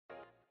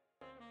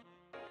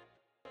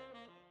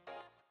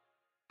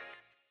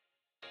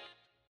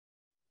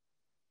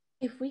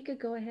If we could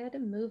go ahead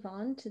and move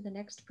on to the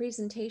next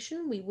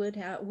presentation,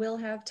 will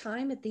have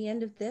time at the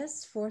end of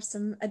this for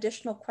some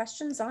additional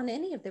questions on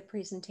any of the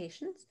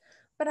presentations.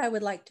 But I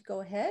would like to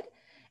go ahead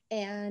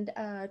and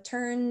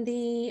turn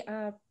the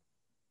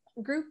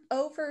group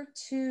over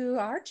to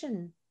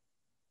Arjun.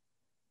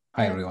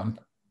 Hi, everyone.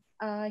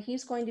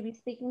 He's going to be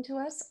speaking to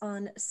us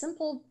on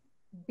simple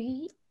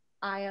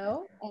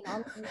BIO and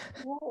online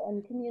school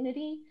and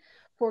community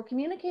for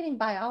communicating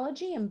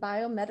biology and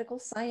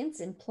biomedical science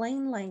in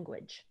plain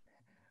language.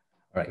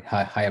 All right.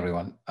 Hi,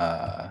 everyone.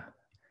 Let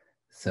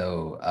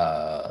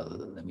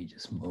me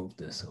just move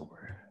this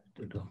over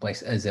to a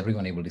place. Is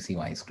everyone able to see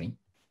my screen?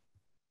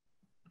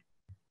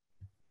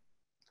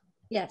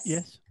 Yes.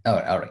 Yes.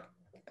 All right.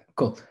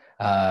 Cool.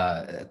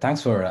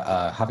 Thanks for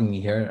having me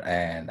here.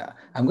 And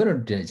I'm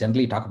going to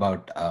generally talk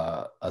about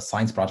a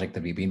science project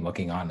that we've been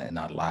working on in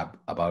our lab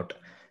about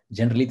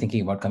generally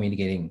thinking about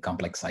communicating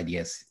complex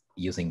ideas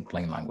using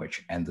plain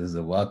language. And this is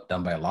a work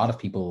done by a lot of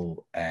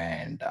people.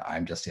 And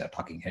I'm just here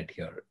talking head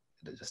here,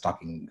 just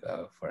talking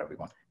for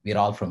everyone. We're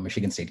all from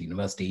Michigan State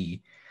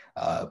University,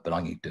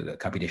 belonging to the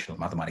computational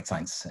mathematics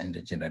science and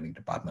engineering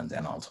departments,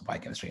 and also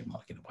biochemistry and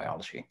molecular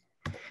biology.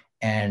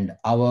 And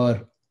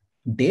our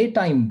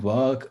daytime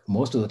work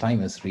most of the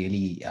time is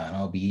really,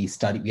 we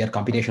are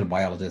computational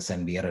biologists,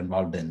 and we are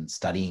involved in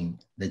studying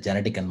the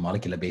genetic and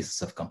molecular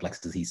basis of complex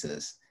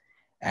diseases.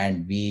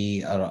 And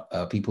we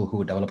are people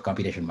who develop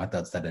computation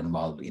methods that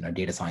involve,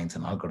 data science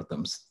and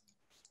algorithms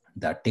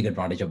that take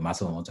advantage of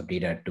massive amounts of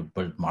data to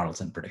build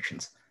models and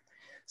predictions.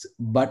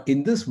 But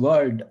in this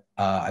world,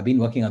 I've been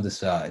working on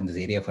this in this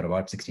area for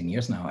about 16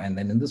 years now. And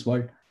then in this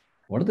world,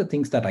 one of the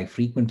things that I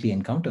frequently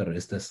encounter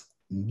is this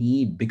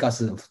need,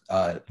 because of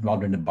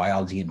involvement in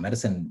biology and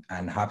medicine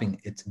and having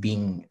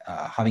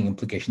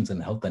implications in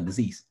health and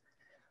disease.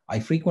 I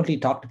frequently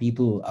talk to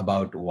people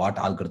about what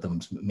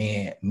algorithms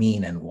may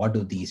mean and what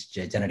do these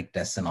genetic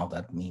tests and all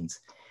that means.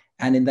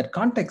 And in that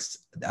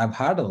context, I've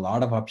had a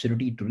lot of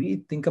opportunity to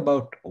really think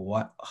about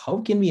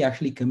how can we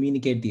actually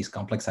communicate these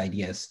complex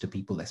ideas to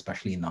people,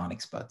 especially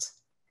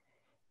non-experts.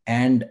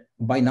 And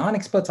by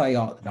non-experts, I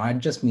not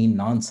just mean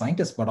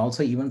non-scientists, but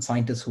also even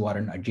scientists who are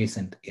in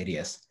adjacent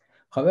areas.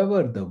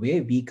 However, the way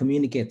we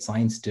communicate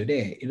science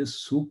today, it is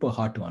super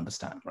hard to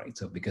understand, right?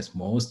 So because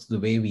most of the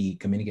way we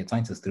communicate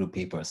science is through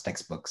papers,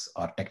 textbooks,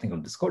 or technical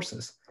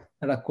discourses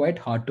that are quite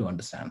hard to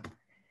understand.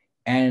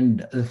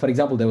 And for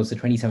example, there was a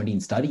 2017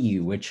 study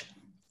which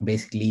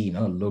basically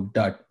looked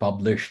at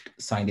published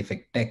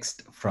scientific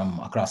text from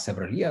across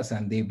several years,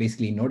 and they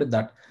basically noted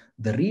that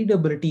the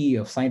readability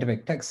of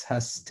scientific texts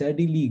has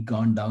steadily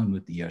gone down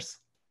with years.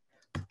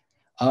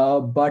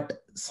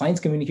 But science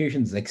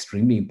communication is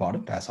extremely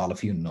important, as all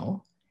of you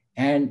know.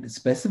 And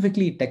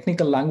specifically,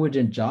 technical language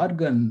and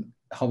jargon,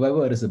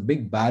 however, is a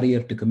big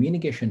barrier to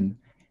communication.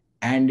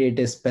 And it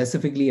is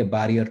specifically a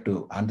barrier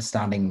to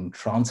understanding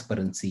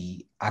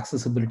transparency,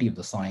 accessibility of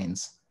the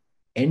science,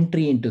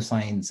 entry into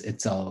science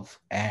itself,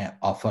 and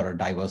for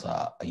diverse,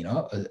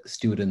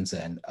 students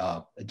and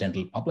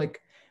general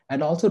public,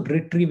 and also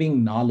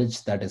retrieving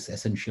knowledge that is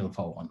essential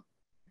for one.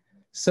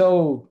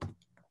 So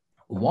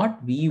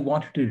what we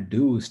wanted to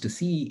do is to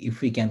see if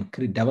we can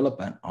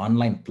develop an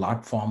online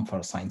platform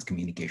for science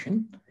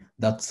communication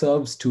that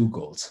serves two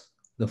goals.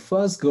 The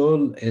first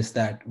goal is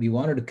that we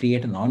wanted to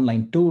create an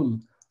online tool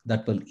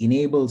that will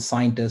enable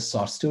scientists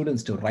or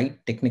students to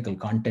write technical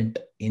content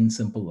in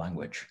simple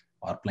language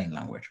or plain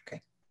language, okay?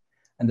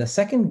 And the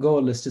second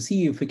goal is to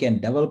see if we can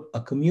develop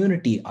a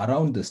community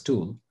around this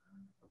tool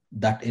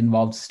that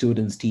involves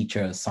students,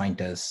 teachers,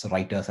 scientists,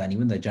 writers, and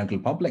even the general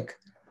public,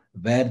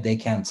 where they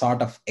can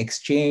sort of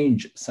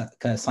exchange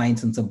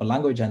science in simple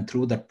language, and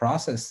through that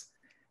process,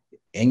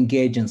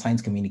 engage in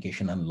science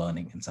communication and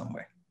learning in some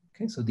way.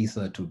 Okay, so these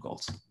are the two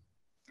goals.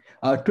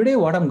 Today,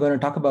 what I'm going to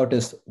talk about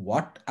is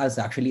what is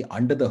actually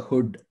under the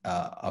hood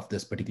of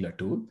this particular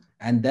tool,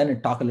 and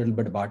then talk a little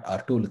bit about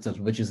our tool itself,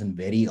 which is in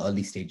very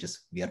early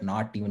stages. We are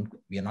not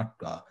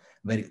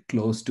very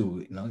close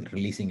to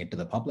releasing it to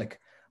the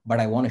public, but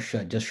I want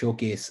to just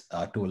showcase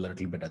tool a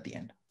little bit at the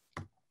end.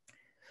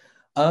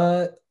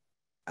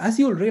 As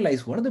you'll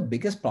realize, one of the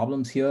biggest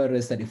problems here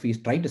is that if we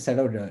try to set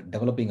out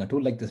developing a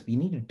tool like this, we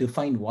need to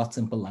define what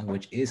simple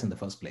language is in the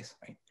first place,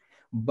 right?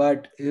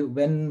 But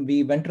when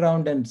we went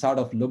around and sort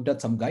of looked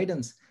at some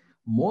guidance,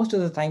 most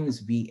of the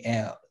times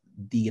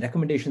the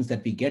recommendations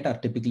that we get are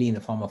typically in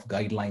the form of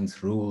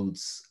guidelines,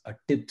 rules,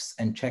 tips,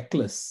 and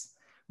checklists,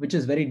 which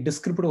is very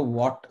descriptive of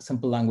what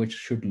simple language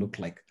should look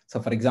like.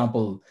 So for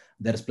example,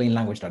 there is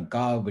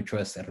plainlanguage.gov, which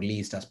was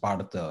released as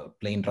part of the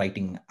Plain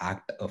Writing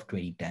Act of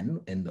 2010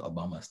 in the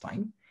Obama's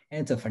time.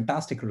 And it's a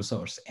fantastic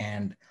resource.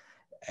 And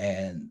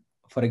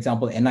for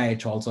example,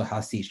 NIH also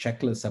has these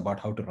checklists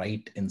about how to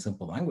write in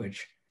simple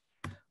language.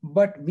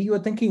 But we were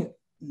thinking,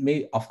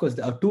 of course,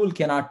 a tool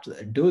cannot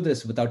do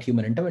this without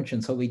human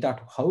intervention. So we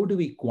thought, how do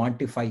we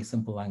quantify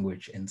simple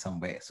language in some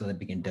way so that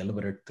we can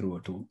deliver it through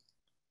a tool?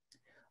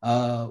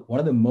 One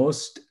of the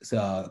most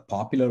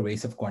popular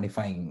ways of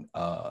quantifying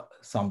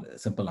some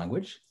simple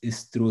language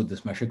is through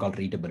this measure called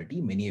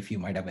readability. Many of you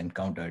might have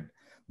encountered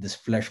this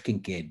flesh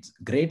Kincaid's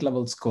grade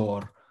level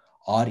score,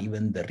 or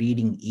even the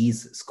reading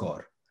ease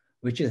score,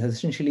 which is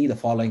essentially the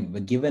following.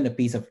 When given a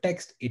piece of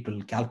text, it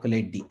will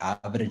calculate the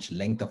average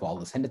length of all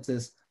the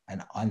sentences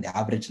and on the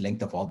average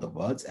length of all the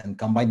words and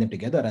combine them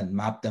together and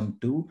map them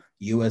to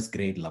US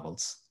grade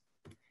levels.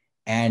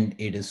 And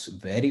it is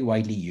very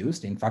widely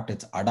used. In fact,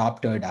 it's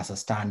adopted as a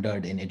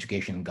standard in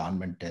education,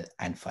 government,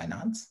 and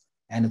finance.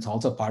 And it's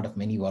also part of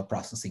many word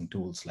processing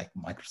tools like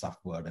Microsoft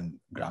Word and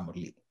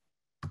Grammarly.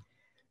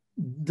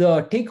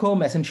 The take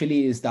home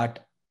essentially is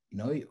that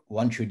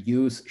one should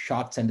use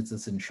short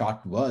sentences and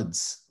short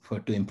words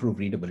to improve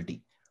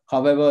readability.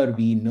 However,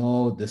 we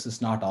know this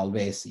is not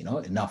always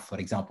enough. For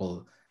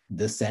example,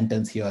 this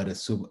sentence here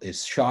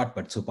is short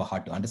but super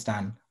hard to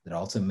understand. There are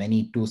also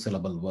many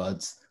two-syllable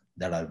words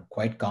that are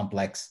quite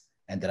complex,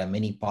 and there are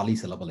many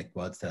polysyllabic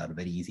words that are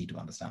very easy to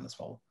understand as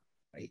well,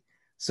 right?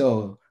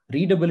 So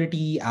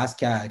readability as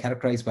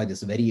characterized by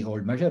this very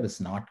old measure is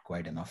not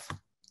quite enough.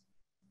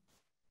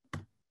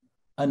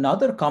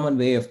 Another common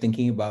way of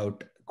thinking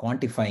about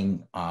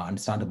quantifying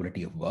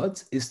understandability of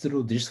words is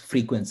through this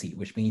frequency,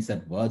 which means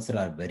that words that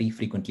are very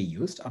frequently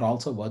used are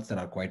also words that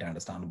are quite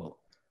understandable.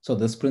 So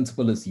this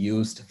principle is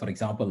used, for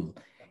example,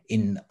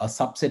 in a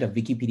subset of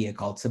Wikipedia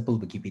called Simple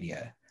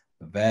Wikipedia,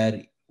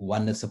 where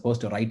one is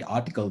supposed to write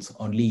articles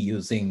only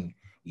using,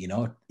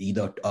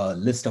 either a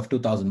list of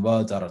 2,000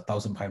 words or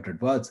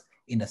 1,500 words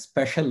in a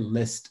special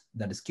list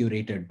that is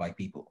curated by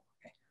people.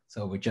 Okay?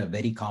 So which are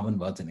very common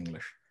words in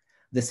English.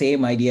 The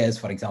same idea is,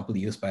 for example,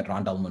 used by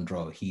Randall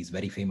Munroe. He's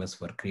very famous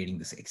for creating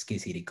this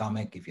XKCD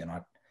comic. If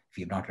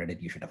you've not read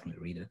it, you should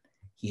definitely read it.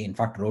 He, in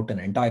fact, wrote an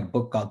entire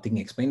book called Thing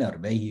Explainer,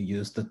 where he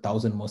used the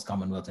 1,000 most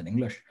common words in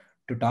English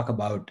to talk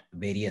about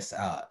various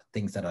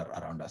things that are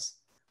around us.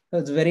 So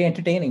it's very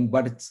entertaining,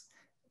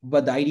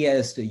 but the idea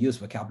is to use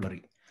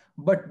vocabulary.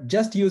 But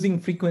just using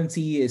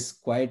frequency is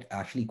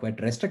actually quite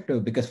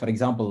restrictive because, for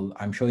example,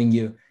 I'm showing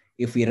you,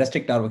 if we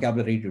restrict our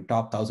vocabulary to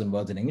top 1,000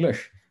 words in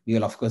English, we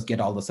will, of course, get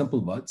all the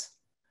simple words.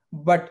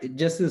 But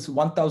just this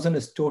 1,000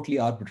 is totally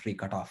arbitrary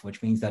cutoff,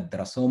 which means that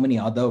there are so many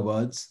other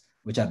words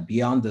which are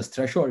beyond this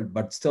threshold,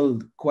 but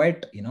still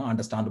quite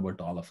understandable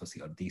to all of us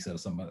here. These are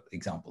some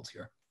examples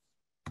here.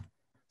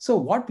 So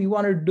what we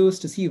want to do is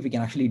to see if we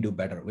can actually do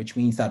better, which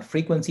means that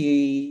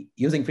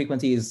using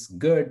frequency is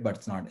good, but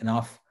it's not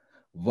enough.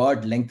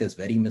 Word length is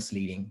very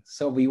misleading.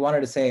 So we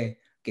wanted to say,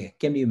 okay,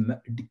 can we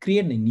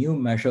create a new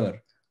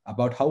measure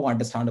about how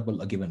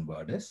understandable a given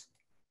word is?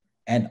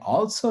 And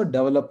also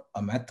develop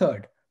a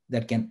method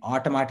that can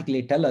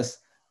automatically tell us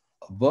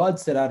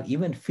words that are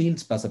even field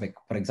specific.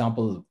 For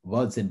example,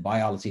 words in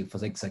biology,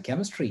 physics, or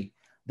chemistry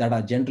that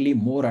are generally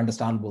more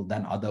understandable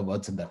than other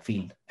words in that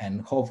field,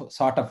 and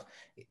sort of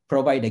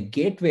provide a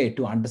gateway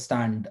to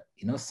understand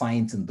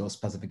science in those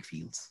specific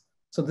fields.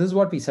 So this is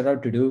what we set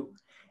out to do.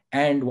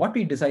 And what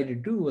we decided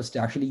to do was to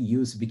actually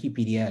use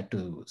Wikipedia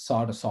to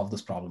sort of solve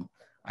this problem.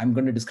 I'm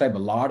going to describe a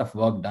lot of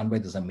work done by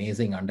this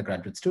amazing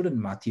undergraduate student,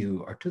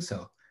 Matthew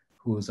Artuso,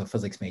 who is a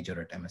physics major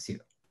at MSU.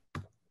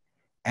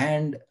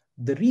 And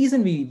the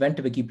reason we went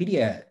to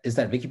Wikipedia is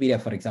that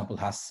Wikipedia, for example,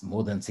 has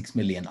more than 6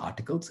 million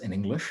articles in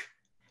English,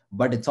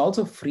 but it's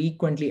also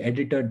frequently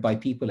edited by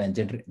people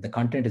and the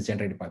content is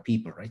generated by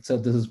people, right? So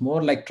this is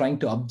more like trying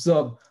to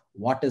observe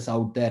what is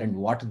out there and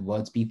what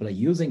words people are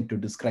using to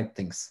describe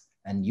things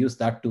and use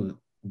that to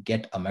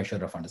get a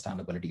measure of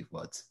understandability of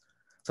words.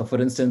 So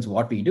for instance,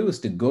 what we do is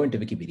to go into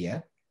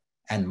Wikipedia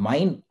and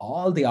mine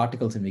all the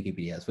articles in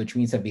Wikipedia, which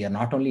means that we are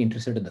not only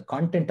interested in the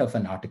content of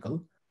an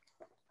article,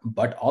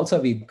 but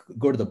also we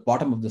go to the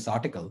bottom of this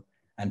article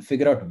and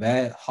figure out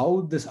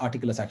how this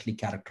article is actually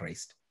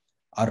characterized,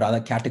 or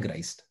rather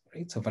categorized,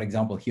 right? So for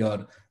example,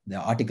 here, the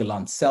article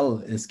on cell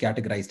is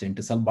categorized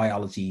into cell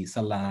biology,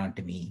 cell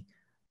anatomy,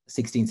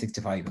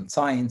 1665 in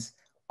science,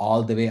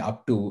 all the way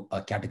up to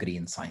a category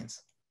in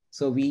science.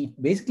 So we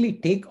basically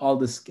take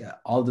mine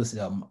all this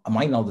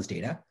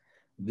data.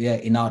 We are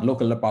in our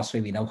local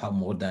repository, we now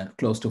have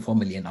close to 4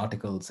 million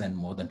articles and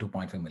more than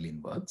 2.5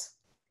 million words,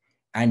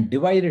 and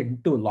divide it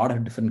into a lot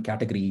of different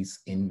categories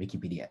in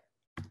Wikipedia.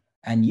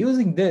 And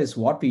using this,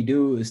 what we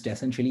do is to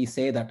essentially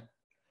say that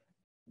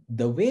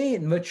the way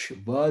in which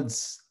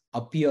words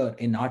appear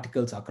in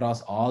articles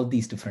across all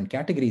these different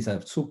categories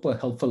are super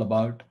helpful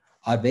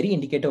are very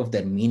indicative of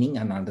their meaning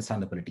and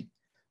understandability.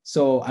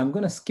 So I'm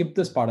going to skip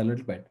this part a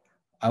little bit.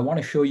 I want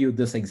to show you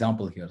this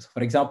example here. So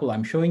for example,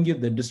 I'm showing you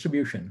the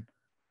distribution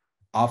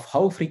of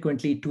how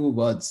frequently two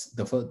words,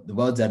 the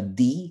words are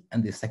the,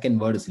 and the second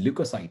word is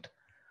leukocyte,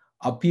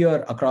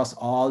 appear across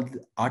all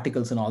the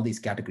articles in all these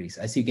categories.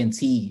 As you can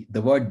see,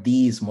 the word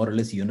the is more or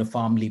less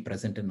uniformly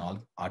present in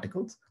all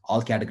articles,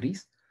 all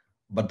categories,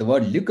 but the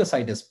word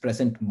leukocyte is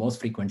present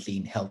most frequently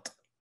in health.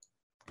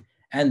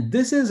 And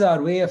this is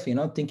our way of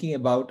thinking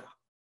about,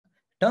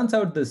 turns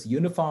out this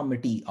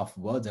uniformity of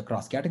words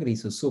across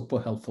categories is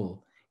super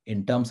helpful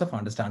in terms of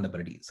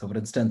understandability. So for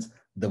instance,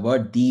 the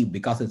word the,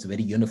 because it's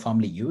very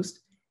uniformly used,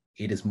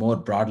 it is more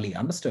broadly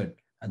understood.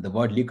 And the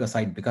word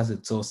leukocyte, because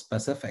it's so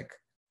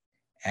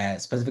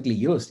specifically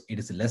used, it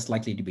is less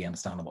likely to be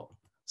understandable.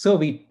 So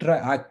we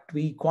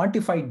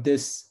quantified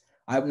this.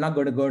 I'm not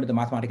going to go into the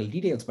mathematical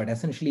details, but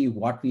essentially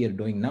what we are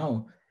doing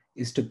now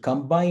is to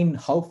combine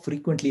how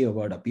frequently a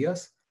word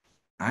appears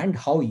and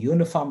how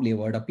uniformly a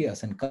word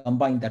appears and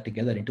combine that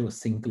together into a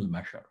single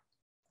measure.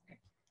 Okay.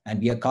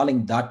 And we are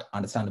calling that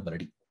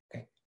understandability.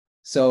 Okay.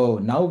 So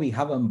now we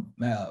have a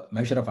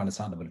measure of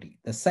understandability.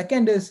 The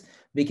second is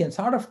we can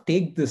sort of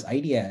take this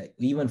idea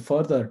even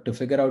further to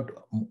figure out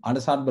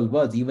understandable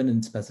words even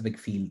in specific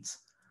fields.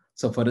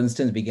 So for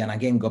instance, we can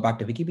again go back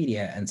to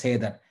Wikipedia and say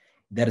that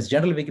there is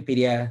general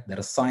Wikipedia, there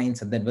is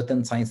science, and then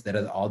within science, there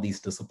are all these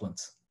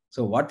disciplines.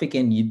 So what we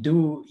can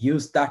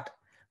use that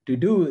to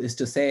do is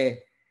to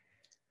say,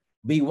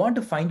 we want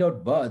to find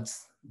out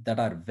words that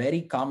are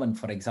very common,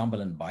 for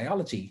example, in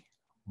biology,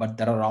 but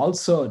that are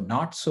also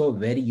not so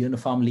very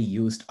uniformly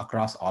used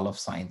across all of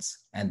science.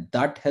 And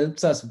that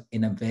helps us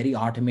in a very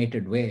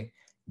automated way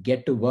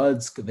get to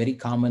words very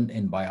common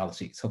in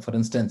biology. So for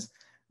instance,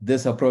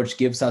 this approach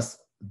gives us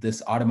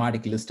this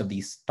automatic list of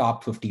these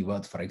top 50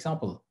 words, for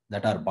example,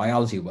 that are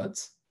biology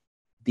words.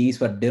 These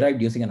were derived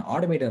using an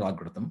automated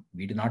algorithm.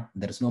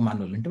 There is no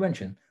manual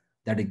intervention,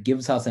 that it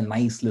gives us a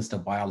nice list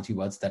of biology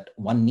words that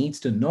one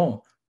needs to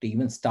know to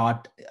even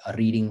start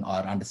reading or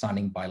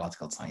understanding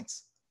biological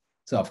science.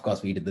 So of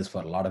course, we did this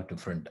for a lot of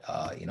different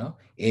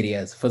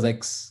areas: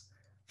 physics,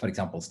 for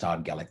example, star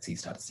galaxy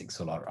statistics,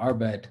 solar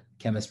orbit,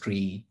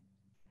 chemistry,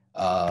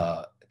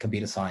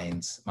 computer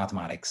science,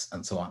 mathematics,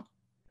 and so on.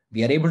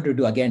 We are able to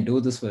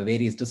do this for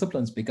various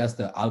disciplines because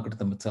the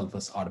algorithm itself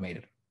is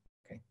automated.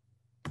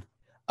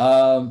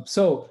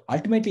 So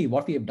ultimately,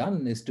 what we have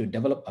done is to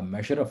develop a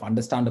measure of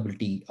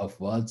understandability of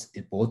words,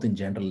 both in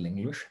general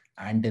English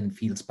and in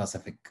field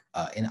specific,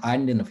 in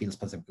a field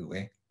specific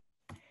way.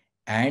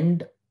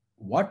 And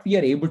what we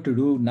are able to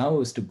do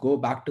now is to go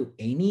back to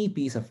any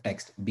piece of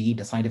text, be it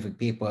a scientific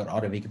paper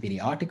or a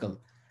Wikipedia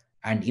article,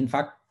 and in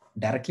fact,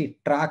 directly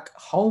track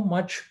how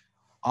much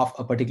of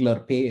a particular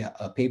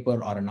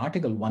paper or an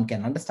article one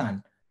can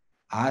understand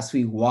as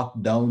we walk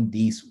down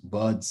these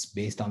words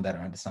based on their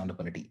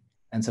understandability.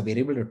 And so we're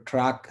able to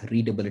track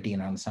readability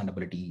and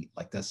understandability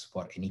like this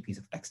for any piece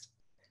of text.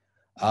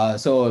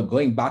 So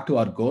going back to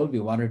our goal, we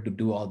wanted to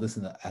do all this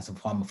as a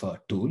form of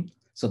a tool.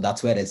 So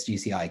that's where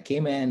SGCI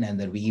came in, and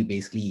then we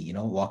basically,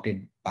 walked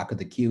it back at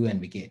the queue, and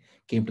we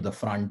came to the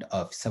front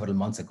of several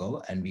months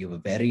ago, and we were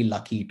very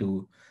lucky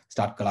to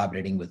start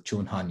collaborating with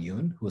Choonhan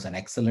Youn, who's an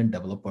excellent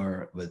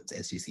developer with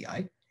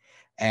SGCI.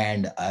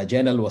 And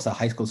Jainil was a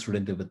high school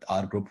student with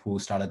our group who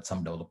started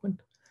some development.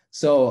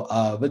 So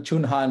with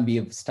Choonhan, we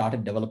have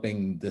started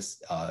developing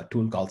this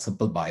tool called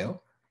Simple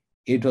Bio.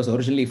 It was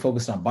originally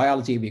focused on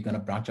biology. We're going to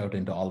branch out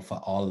into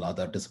all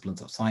other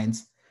disciplines of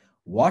science.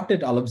 What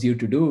it allows you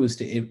to do is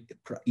to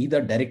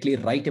either directly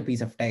write a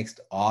piece of text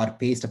or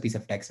paste a piece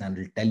of text, and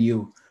it'll tell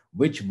you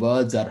which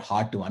words are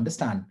hard to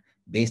understand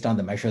based on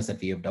the measures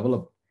that we have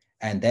developed.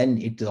 And then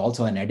it is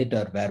also an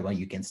editor where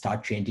you can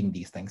start changing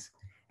these things.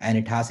 And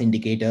it has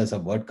indicators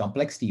of word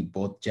complexity,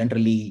 both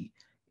generally,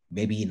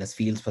 maybe in a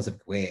field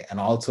specific way,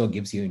 and also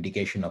gives you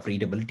indication of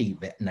readability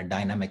in a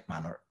dynamic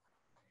manner.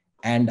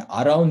 And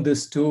around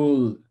this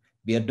tool,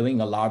 we are doing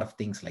a lot of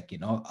things like,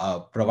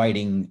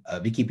 providing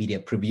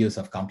Wikipedia previews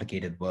of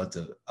complicated words,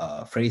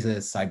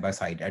 phrases,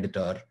 side-by-side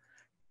editor,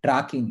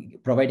 tracking,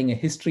 providing a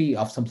history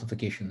of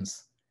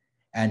simplifications.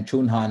 And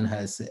Choonhan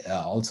has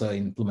also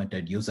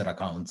implemented user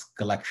accounts,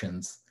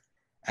 collections,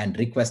 and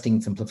requesting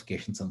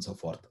simplifications and so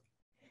forth.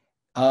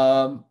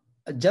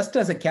 Just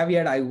as a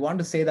caveat, I want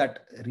to say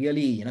that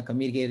really,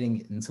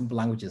 communicating in simple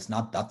language is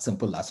not that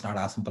simple. That's not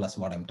as simple as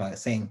what I'm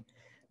saying,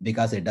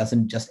 because it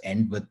doesn't just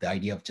end with the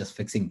idea of just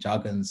fixing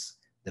jargons.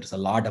 There's a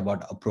lot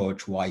about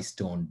approach, voice,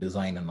 tone,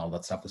 design, and all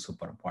that stuff is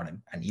super important.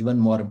 And even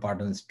more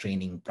important is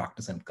training,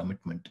 practice, and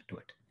commitment to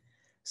it.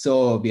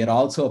 So we are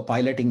also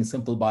piloting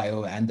Simple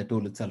Bio and the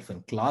tool itself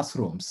in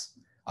classrooms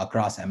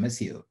across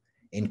MSU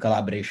in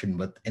collaboration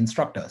with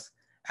instructors.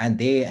 And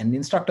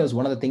instructors,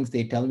 one of the things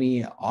they tell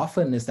me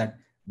often is that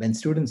when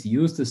students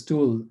use this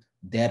tool,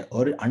 their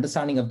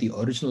understanding of the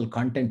original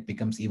content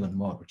becomes even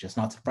more, which is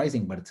not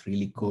surprising, but it's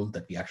really cool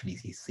that we actually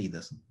see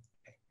this.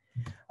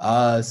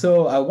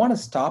 So I want to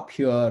stop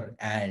here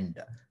and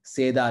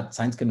say that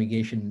science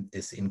communication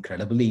is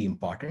incredibly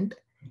important.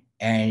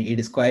 And it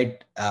is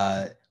quite,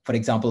 for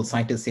example,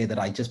 scientists say that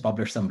I just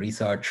published some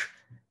research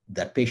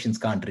that patients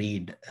can't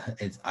read.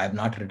 I've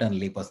not written a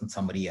layperson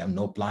summary. I have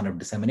no plan of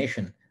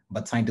dissemination.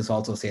 But scientists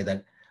also say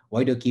that,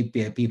 why do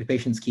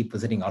patients keep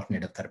visiting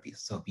alternative therapies?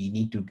 So we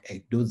need to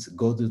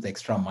go through the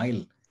extra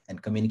mile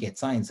and communicate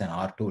science, and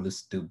our tool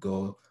is to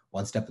go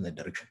one step in that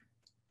direction.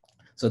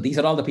 So these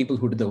are all the people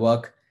who did the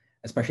work,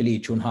 especially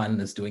Choonhan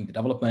is doing the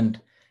development.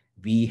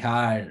 We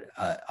had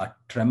a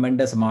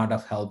tremendous amount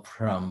of help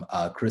from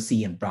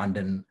Chrissy and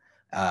Brandon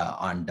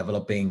on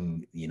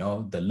developing,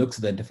 the looks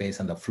of the interface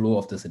and the flow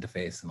of this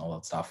interface and all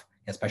that stuff,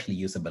 especially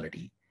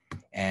usability.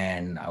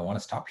 And I want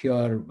to stop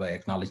here by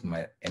acknowledging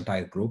my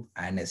entire group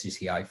and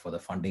SGCI for the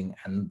funding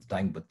and the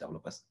time with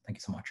developers. Thank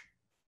you so much.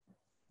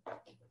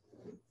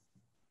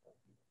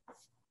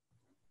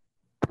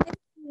 Thank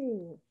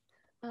you.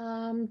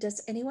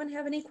 Does anyone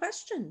have any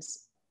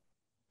questions?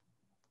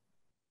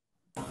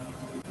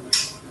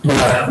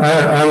 Yeah,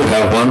 I would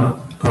have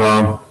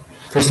one.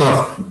 First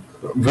off,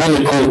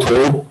 really cool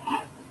tool.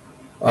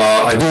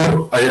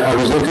 I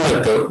was looking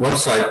at the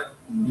website.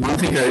 One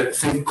thing I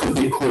think could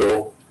be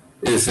cool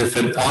is if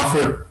it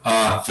offered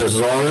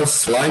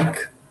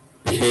thesaurus-like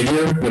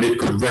behavior, what it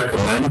could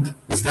recommend.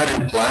 Is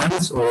that in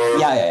plans or?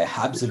 Yeah,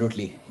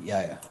 absolutely.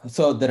 Yeah.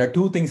 So there are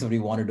two things that we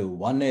want to do.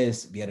 One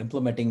is we are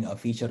implementing a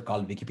feature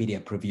called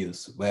Wikipedia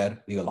previews,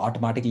 where we will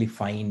automatically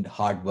find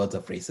hard words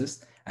or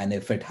phrases. And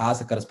if it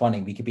has a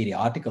corresponding Wikipedia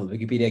article,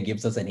 Wikipedia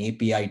gives us an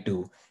API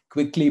to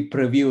quickly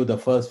preview the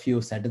first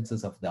few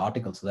sentences of the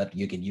article so that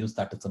you can use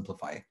that to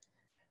simplify.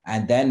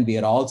 And then we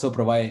are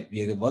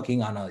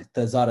working on a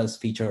thesaurus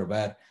feature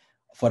where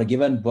for a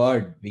given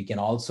word,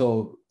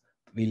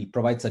 we'll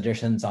provide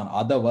suggestions on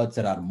other words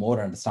that are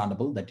more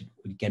understandable that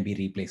it can be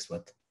replaced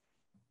with.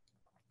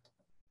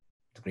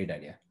 It's a great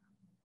idea.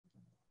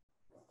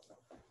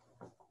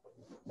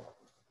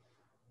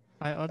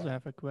 I also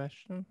have a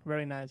question.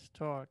 Very nice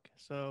talk.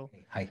 So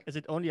Hi. Is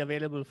it only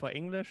available for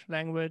English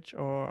language,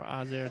 or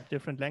are there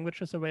different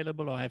languages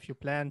available, or have you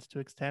plans to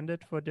extend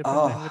it for different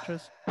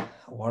languages?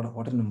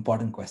 What an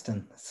important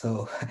question.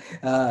 So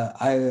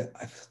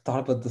I've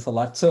thought about this a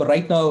lot. So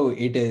right now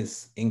it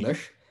is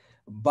English,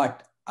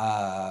 but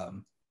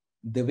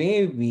the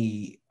way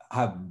we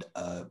have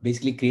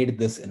basically created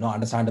this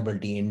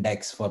understandability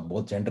index for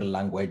both general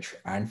language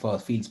and for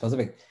field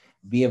specific,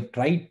 I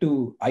tried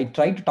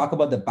to talk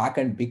about the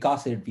backend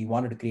because we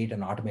wanted to create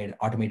an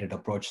automated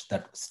approach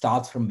that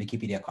starts from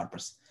Wikipedia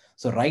corpus.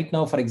 So right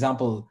now, for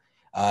example,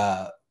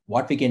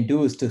 what we can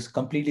do is to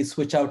completely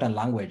switch out a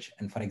language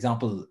and, for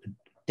example,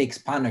 take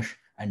Spanish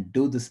and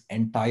do this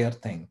entire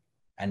thing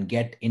and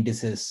get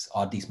indices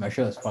or these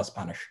measures for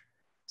Spanish.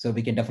 So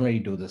we can definitely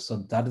do this. So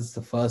that is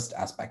the first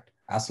aspect.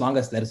 As long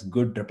as there is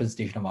good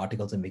representation of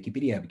articles in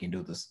Wikipedia, we can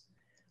do this.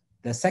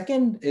 The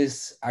second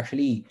is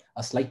actually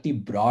a slightly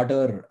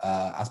broader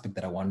aspect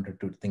that I wanted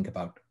to think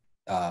about.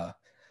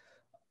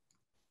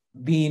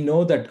 We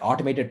know that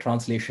automated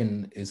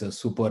translation is a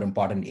super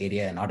important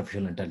area in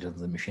artificial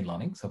intelligence and machine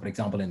learning. So for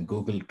example, in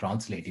Google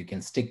Translate, you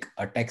can stick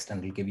a text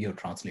and it'll give you a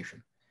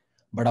translation.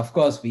 But of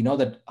course, we know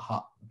that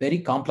very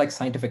complex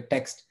scientific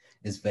text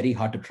is very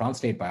hard to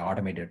translate by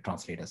automated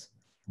translators.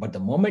 But the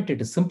moment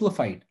it is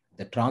simplified,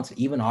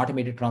 even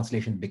automated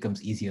translation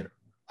becomes easier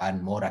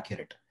and more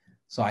accurate.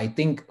 So I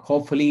think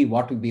hopefully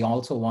what we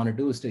also want to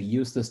do is to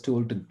use this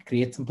tool to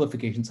create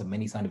simplifications of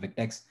many scientific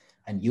texts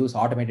and use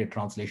automated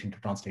translation to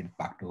translate it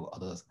back to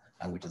other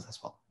languages as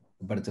well.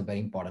 But it's a very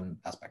important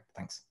aspect.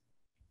 Thanks.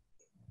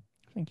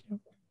 Thank you.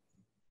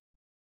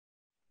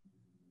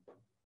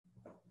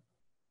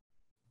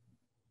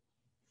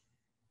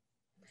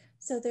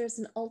 So there's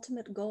an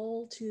ultimate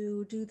goal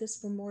to do this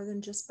for more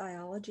than just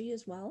biology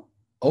as well?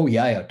 Oh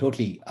yeah,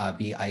 totally.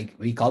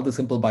 We call this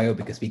simple bio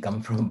because we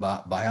come from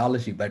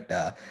biology, but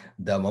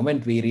the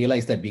moment we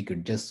realized that we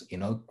could just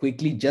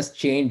quickly just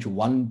change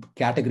one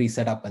category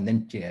setup and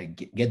then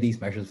get these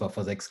measures for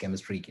physics,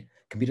 chemistry,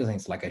 computer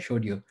science, like I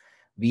showed you,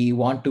 we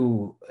want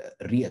to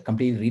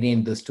completely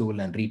rename this tool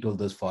and retool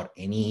this for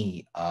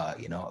any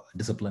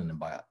discipline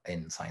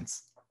in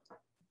science.